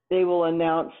 they will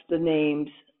announce the names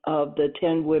of the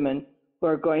 10 women who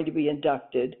are going to be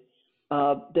inducted.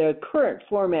 The current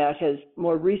format has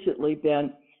more recently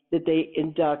been that they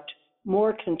induct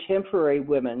more contemporary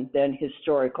women than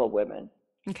historical women.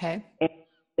 Okay. And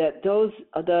that those,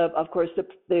 of course,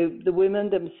 the women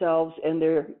themselves and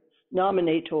their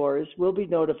nominators will be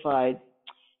notified.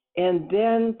 And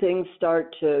then things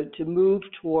start to move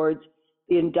towards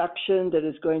the induction that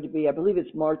is going to be, I believe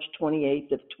it's March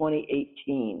 28th of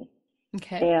 2018.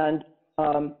 Okay. And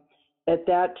at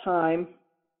that time,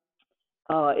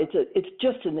 it's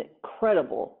just an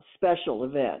incredible special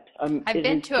event. I've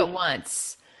been to it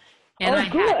once.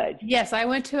 And good. Yes, I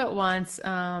went to it once.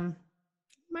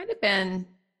 Might have been,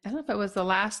 I don't know if it was the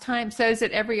last time. So is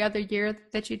it every other year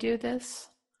that you do this?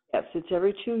 Yes, it's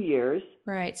every 2 years.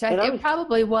 Right. So it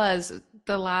probably was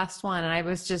the last one, and I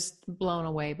was just blown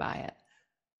away by it.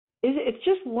 It's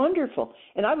just wonderful.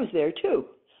 And I was there too.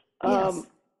 Yes.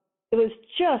 It was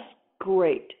just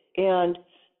great. And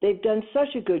they've done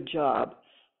such a good job,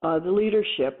 the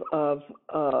leadership of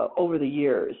over the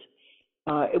years.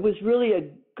 It was really a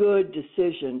good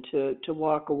decision to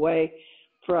walk away.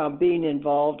 from being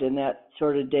involved in that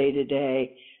sort of day to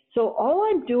day. So all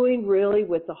I'm doing really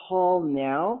with the hall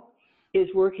now is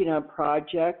working on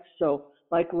projects. So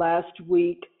like last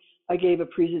week, I gave a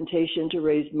presentation to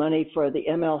raise money for the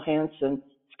M.L. Hanson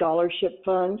Scholarship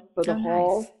Fund for the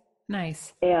hall.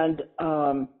 Nice. And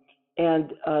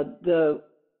the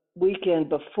weekend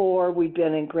before, we've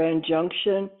been in Grand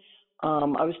Junction.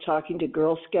 I was talking to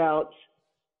Girl Scouts,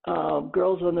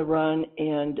 Girls on the Run,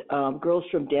 and Girls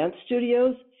from Dance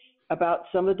Studios about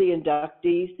some of the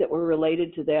inductees that were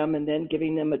related to them, and then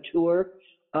giving them a tour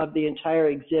of the entire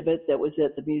exhibit that was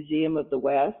at the Museum of the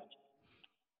West.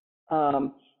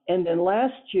 And then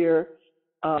last year,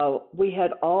 we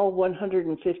had all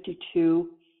 152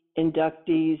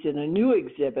 inductees in a new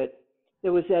exhibit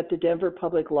that was at the Denver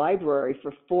Public Library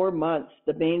for 4 months,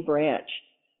 the main branch,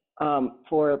 the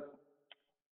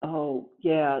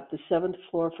 7th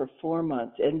floor for 4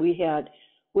 months. And we had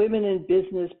women in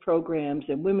business programs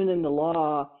and women in the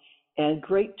law and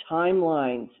great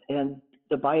timelines and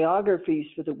the biographies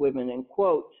for the women and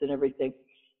quotes and everything.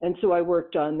 And so I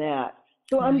worked on that.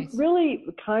 So nice. I'm really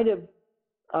kind of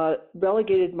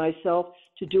relegated myself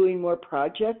to doing more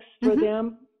projects for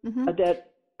them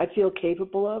that I feel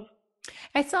capable of.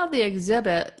 I saw the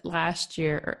exhibit last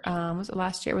year. Was it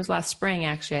last year? It was last spring,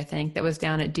 actually, I think, that was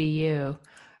down at DU.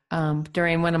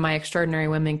 During one of my Extraordinary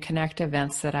Women Connect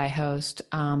events that I host,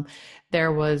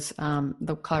 there was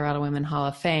the Colorado Women Hall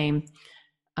of Fame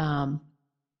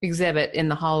exhibit in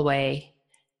the hallway.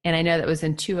 And I know that was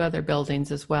in 2 other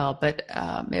buildings as well, but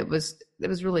it was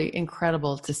really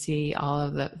incredible to see all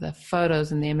of the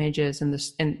photos and the images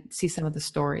and see some of the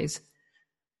stories.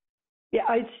 Yeah,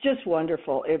 it's just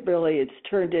wonderful. It's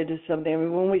turned into something. I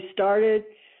mean, when we started,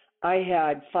 I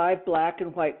had 5 black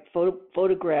and white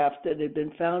photographs that had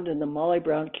been found in the Molly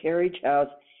Brown carriage house,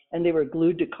 and they were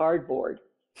glued to cardboard.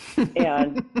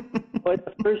 And at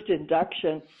the first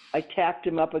induction, I tacked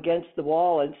them up against the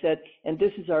wall and said, "And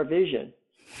this is our vision."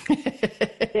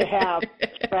 To have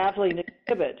a traveling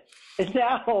exhibit. And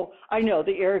now, I know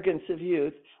the arrogance of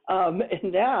youth, and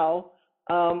now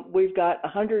we've got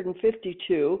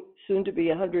 152, soon to be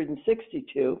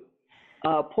 162,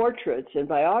 portraits and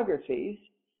biographies,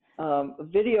 a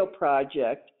video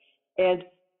project, and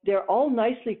they're all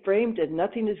nicely framed and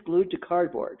nothing is glued to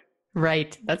cardboard.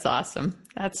 Right. That's awesome.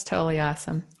 That's totally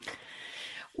awesome.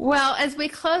 Well, as we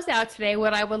close out today,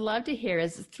 what I would love to hear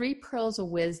is 3 pearls of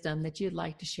wisdom that you'd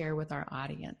like to share with our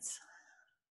audience.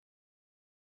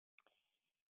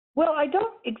 Well, I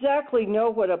don't exactly know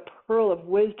what a pearl of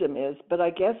wisdom is, but I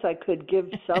guess I could give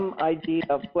some idea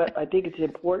of what I think it's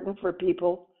important for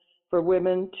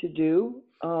women to do.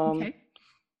 Okay.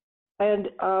 And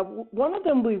one of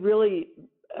them we've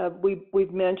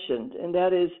mentioned, and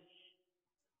that is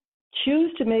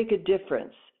choose to make a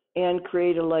difference and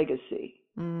create a legacy.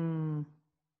 And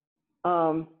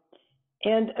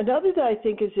another that I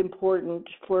think is important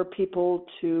for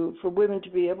women to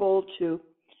be able to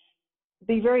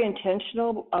be very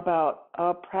intentional about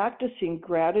practicing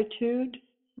gratitude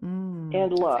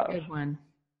and love. That's a good one.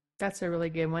 That's a really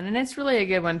good one. And it's really a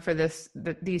good one for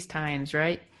these times,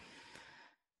 right?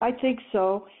 I think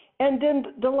so. And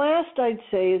then the last I'd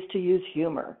say is to use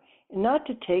humor, and not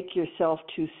to take yourself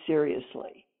too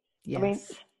seriously. Yes. I mean,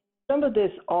 some of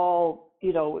this all,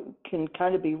 can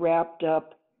kind of be wrapped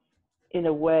up in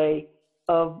a way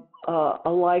of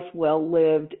a life well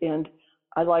lived. And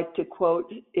I like to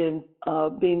quote, in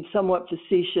being somewhat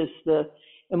facetious, the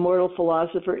immortal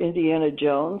philosopher Indiana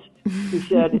Jones, who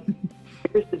said,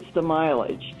 "It's the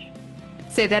mileage."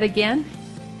 Say that again.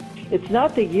 It's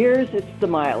not the years, it's the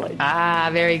mileage. Ah,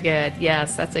 very good.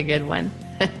 Yes, that's a good one.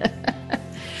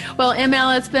 Well,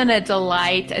 ML, it's been a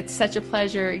delight. It's such a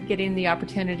pleasure getting the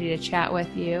opportunity to chat with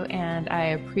you, and I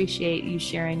appreciate you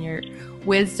sharing your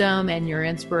wisdom and your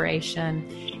inspiration,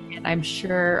 and I'm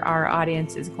sure our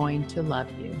audience is going to love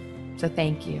you. So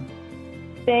thank you.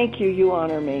 Thank you. You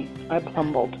honor me. I'm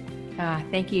humbled.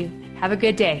 Thank you. Have a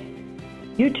good day.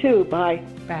 You too. Bye.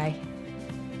 Bye.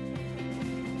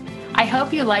 I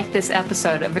hope you liked this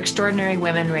episode of Extraordinary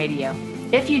Women Radio.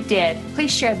 If you did, please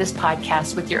share this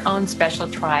podcast with your own special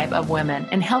tribe of women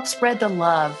and help spread the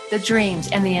love, the dreams,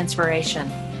 and the inspiration.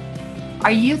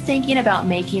 Are you thinking about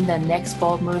making the next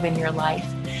bold move in your life?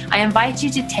 I invite you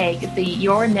to take the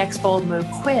Your Next Bold Move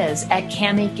quiz at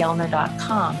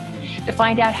CamiGellner.com to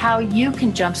find out how you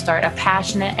can jumpstart a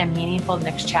passionate and meaningful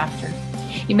next chapter.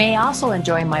 You may also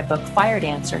enjoy my book, Fire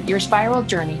Dancer, Your Spiral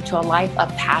Journey to a Life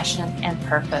of Passion and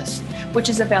Purpose, which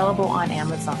is available on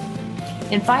Amazon.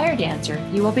 In Fire Dancer,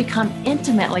 you will become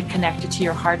intimately connected to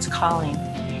your heart's calling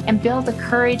and build the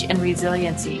courage and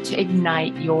resiliency to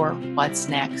ignite your what's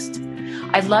next.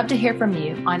 I'd love to hear from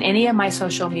you on any of my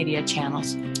social media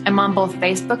channels. I'm on both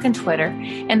Facebook and Twitter,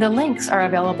 and the links are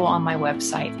available on my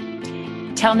website.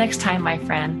 Till next time, my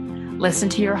friend, listen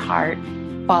to your heart,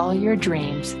 follow your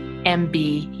dreams, and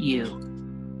be you.